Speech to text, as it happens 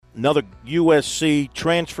Another USC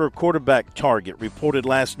transfer quarterback target reported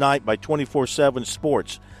last night by 24/7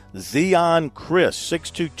 Sports. Zion Chris,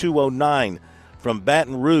 6'2", from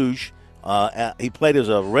Baton Rouge. He played as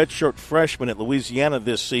a redshirt freshman at Louisiana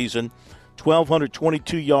this season.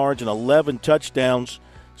 1,222 yards and 11 touchdowns,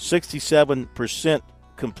 67%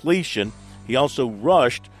 completion. He also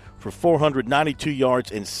rushed for 492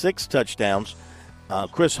 yards and 6 touchdowns.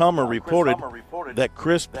 Chris Hummer reported that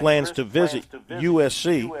Chris plans to visit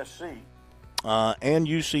USC and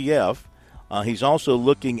UCF. He's also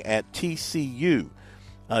looking at TCU.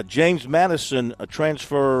 James Madison, a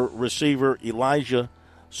transfer receiver Elijah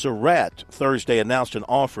Surratt, Thursday announced an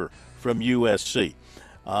offer from USC.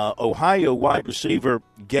 Ohio wide receiver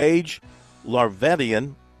Gage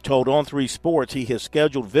Larvedian told On3 Sports he has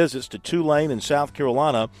scheduled visits to Tulane and South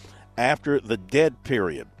Carolina after the dead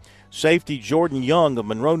period. Safety Jordan Young of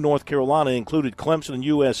Monroe, North Carolina, included Clemson and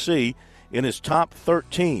USC in his top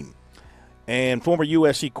 13. And former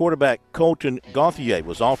USC quarterback Colton Gauthier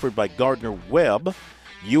was offered by Gardner-Webb.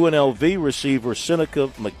 UNLV receiver Seneca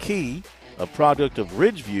McKee, a product of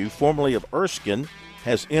Ridgeview, formerly of Erskine,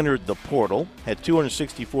 has entered the portal, had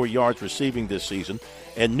 264 yards receiving this season.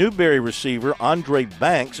 And Newberry receiver Andre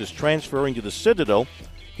Banks is transferring to the Citadel.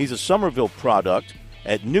 He's a Somerville product.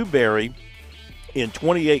 At Newberry, in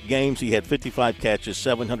 28 games, he had 55 catches,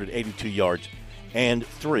 782 yards, and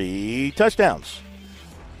 3 touchdowns.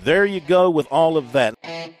 There you go with all of that.